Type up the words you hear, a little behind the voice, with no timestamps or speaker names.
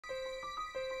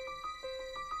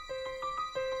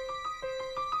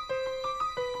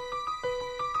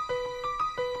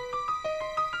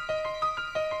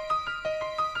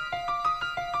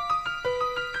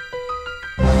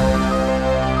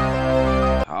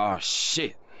Oh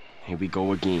shit, here we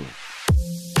go again.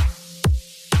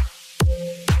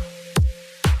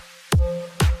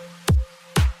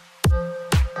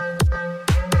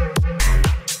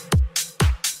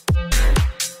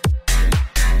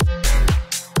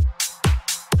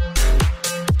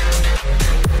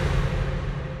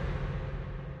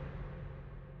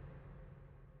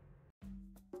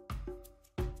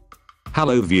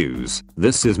 Hello views,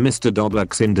 this is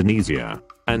MrDobloxIndonesia,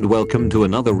 and welcome to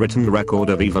another written record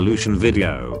of evolution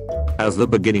video. As the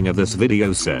beginning of this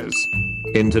video says,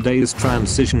 in today's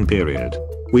transition period,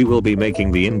 we will be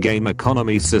making the in-game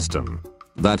economy system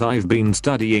that I've been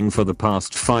studying for the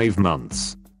past 5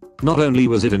 months. Not only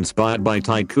was it inspired by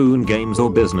tycoon games or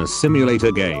business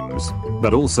simulator games,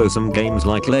 but also some games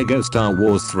like LEGO Star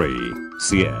Wars 3,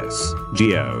 CS,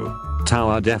 Geo,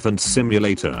 Tower Defense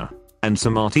Simulator, and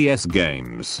some RTS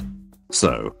games.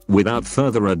 So, without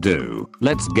further ado,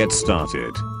 let's get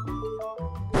started.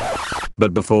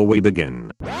 But before we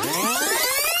begin,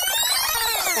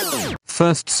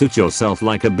 first suit yourself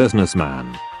like a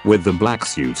businessman, with the black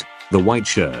suit, the white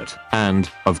shirt, and,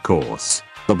 of course,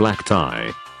 the black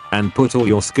tie. And put all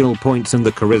your skill points in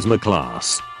the charisma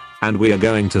class. And we are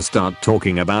going to start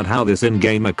talking about how this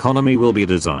in-game economy will be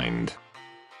designed.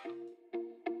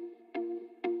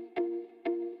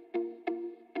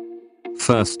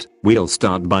 First, we'll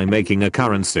start by making a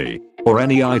currency, or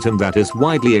any item that is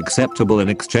widely acceptable in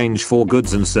exchange for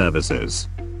goods and services.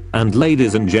 And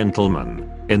ladies and gentlemen,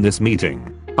 in this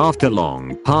meeting, after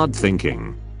long, hard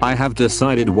thinking, I have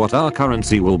decided what our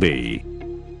currency will be.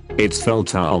 It's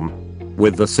Feltalm,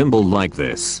 with the symbol like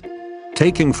this.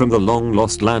 Taking from the long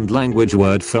lost land language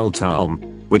word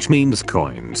Feltalm, which means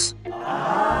coins.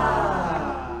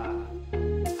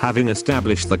 Having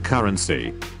established the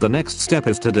currency, the next step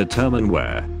is to determine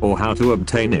where or how to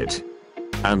obtain it.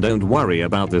 And don't worry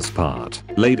about this part,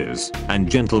 ladies and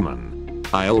gentlemen.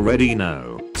 I already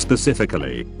know,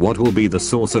 specifically, what will be the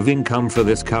source of income for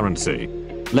this currency.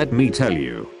 Let me tell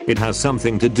you, it has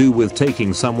something to do with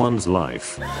taking someone's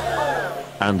life.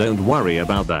 And don't worry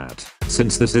about that,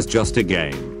 since this is just a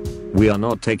game. We are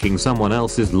not taking someone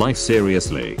else's life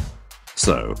seriously.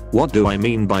 So, what do I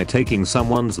mean by taking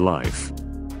someone's life?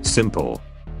 Simple.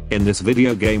 In this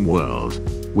video game world,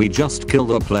 we just kill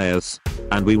the players,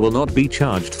 and we will not be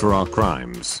charged for our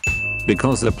crimes.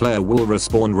 Because the player will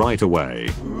respawn right away.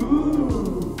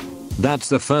 That's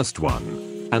the first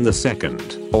one. And the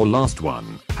second, or last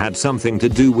one, had something to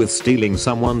do with stealing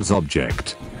someone's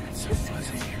object.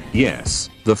 Yes,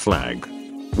 the flag.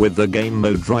 With the game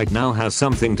mode right now has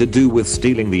something to do with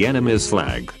stealing the enemy's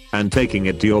flag, and taking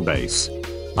it to your base.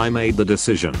 I made the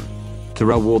decision to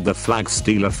reward the flag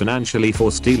stealer financially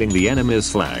for stealing the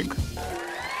enemy's flag.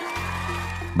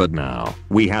 But now,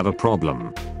 we have a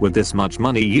problem. With this much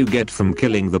money you get from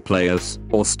killing the players,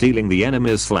 or stealing the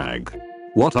enemy's flag,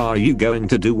 what are you going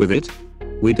to do with it?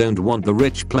 We don't want the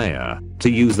rich player to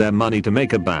use their money to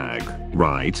make a bag,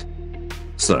 right?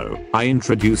 So, I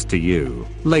introduce to you,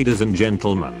 ladies and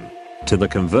gentlemen, to the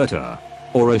converter,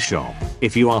 or a shop,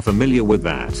 if you are familiar with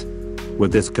that.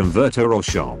 With this converter or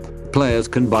shop, players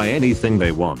can buy anything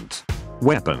they want.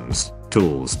 Weapons,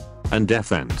 tools, and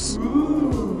defense.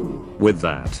 With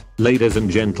that, ladies and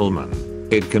gentlemen,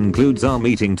 it concludes our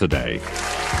meeting today.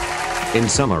 In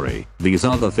summary, these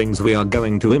are the things we are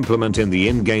going to implement in the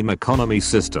in-game economy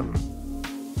system.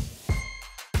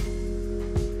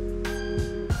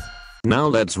 Now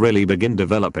let's really begin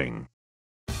developing.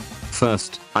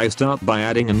 First, I start by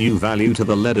adding a new value to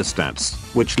the leader stats,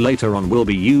 which later on will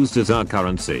be used as our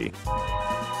currency.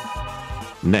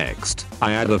 Next,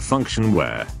 I add a function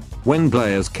where, when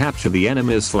players capture the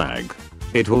enemy's flag,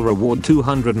 it will reward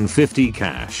 250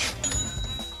 cash.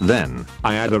 Then,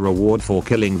 I add a reward for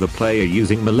killing the player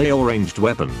using melee or ranged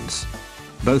weapons.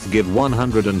 Both give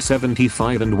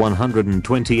 175 and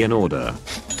 120 in order.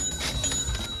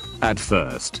 At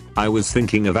first, I was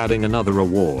thinking of adding another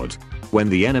reward when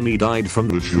the enemy died from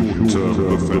the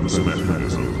short-term defense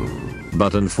mechanism.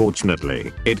 But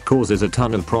unfortunately, it causes a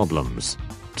ton of problems.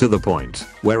 To the point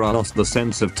where I lost the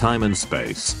sense of time and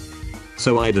space.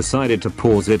 So I decided to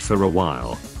pause it for a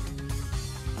while.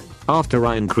 After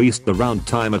I increased the round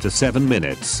timer to 7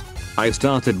 minutes, I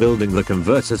started building the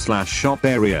converter/shop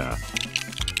area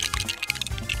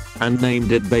and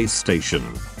named it base station.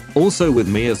 Also with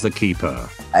me as the keeper.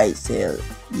 I sell,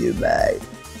 you buy.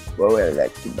 What would I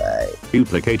like to buy?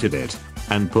 Duplicated it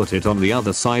and put it on the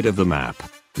other side of the map.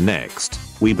 Next,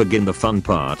 we begin the fun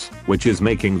part, which is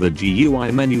making the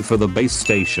GUI menu for the base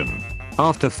station.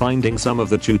 After finding some of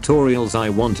the tutorials I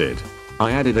wanted,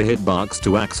 I added a hitbox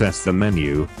to access the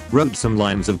menu, wrote some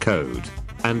lines of code,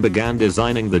 and began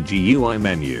designing the GUI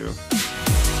menu.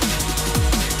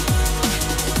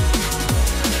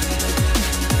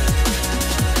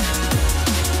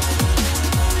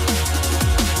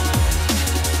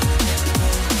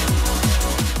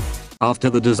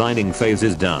 After the designing phase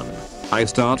is done, I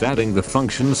start adding the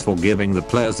functions for giving the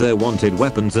players their wanted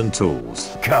weapons and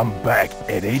tools. Come back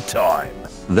anytime.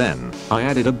 Then, I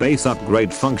added a base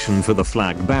upgrade function for the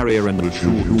flag barrier and the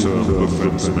short-term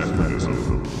defense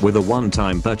mechanism, with a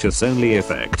one-time purchase only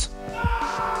effect.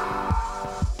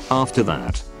 After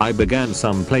that, I began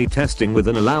some play testing with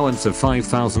an allowance of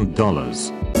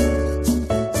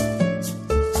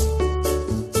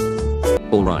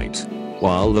 $5,000. Alright.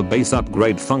 While the base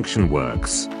upgrade function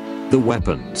works, the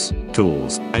weapons,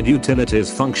 tools, and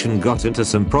utilities function got into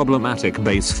some problematic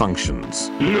base functions.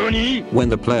 NANI? When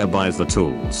the player buys the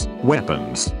tools,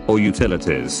 weapons, or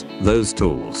utilities, those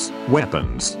tools,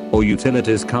 weapons, or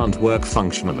utilities can't work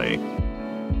functionally.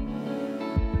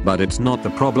 But it's not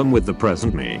the problem with the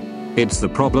present me. It's the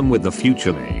problem with the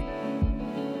future me.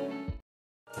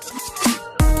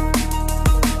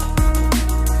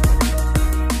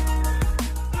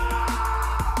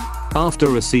 After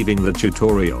receiving the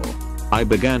tutorial, I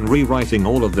began rewriting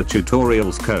all of the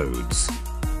tutorial's codes,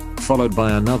 followed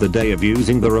by another day of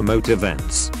using the remote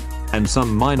events, and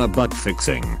some minor bug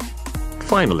fixing.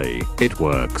 Finally, it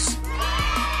works.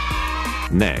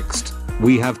 Next,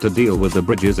 we have to deal with the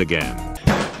bridges again.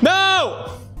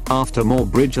 No! After more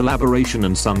bridge elaboration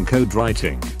and some code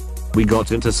writing, we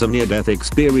got into some near-death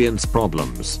experience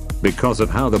problems, because of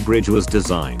how the bridge was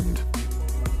designed.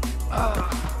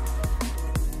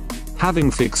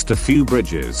 Having fixed a few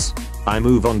bridges, I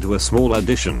move on to a small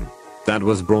addition that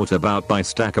was brought about by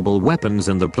stackable weapons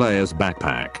in the player's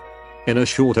backpack. In a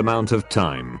short amount of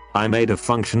time, I made a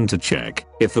function to check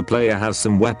if the player has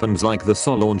some weapons like the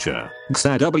SAW launcher,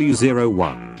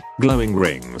 XAW01, glowing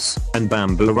rings, and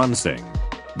bamboo runsing.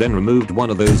 Then removed one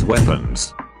of those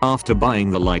weapons after buying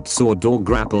the light sword or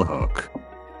grapple hook.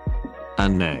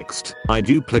 And next, I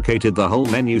duplicated the whole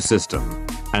menu system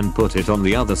and put it on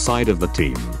the other side of the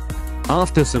team.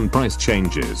 After some price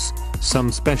changes,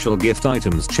 some special gift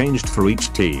items changed for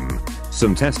each team,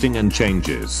 some testing and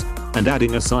changes, and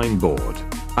adding a signboard,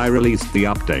 I released the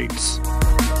updates.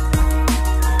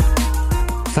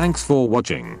 Thanks for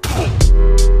watching.